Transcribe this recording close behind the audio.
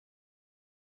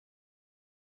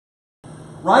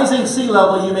Rising sea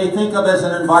level you may think of as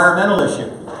an environmental issue,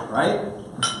 right?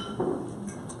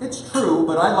 It's true,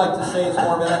 but I like to say it's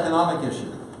more of an economic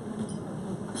issue.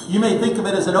 You may think of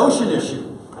it as an ocean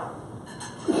issue.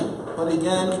 But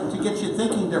again, to get you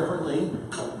thinking differently,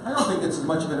 I don't think it's as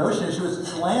much of an ocean issue as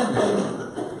it's a land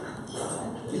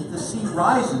issue. If the sea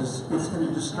rises, it's going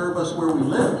to disturb us where we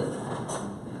live.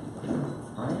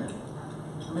 Right?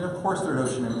 I mean, of course there are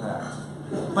ocean impacts.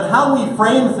 But how we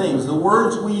frame things, the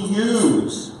words we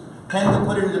use, tend to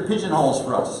put it into pigeonholes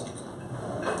for us.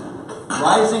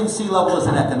 Rising sea level is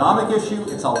an economic issue,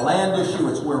 it's a land issue,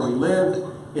 it's where we live,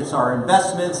 it's our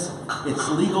investments, it's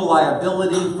legal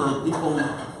liability for people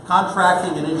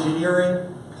contracting and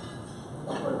engineering,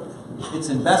 it's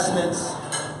investments,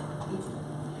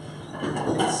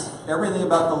 it's everything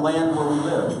about the land where we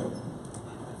live.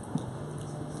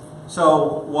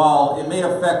 So while it may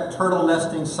affect turtle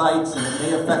nesting sites and it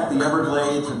may affect the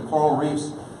Everglades and coral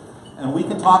reefs, and we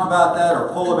can talk about that, or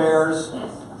polar bears,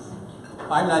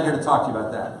 I'm not here to talk to you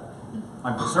about that.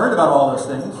 I'm concerned about all those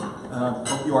things, and I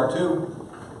hope you are too,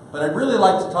 but I'd really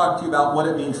like to talk to you about what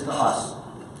it means to us.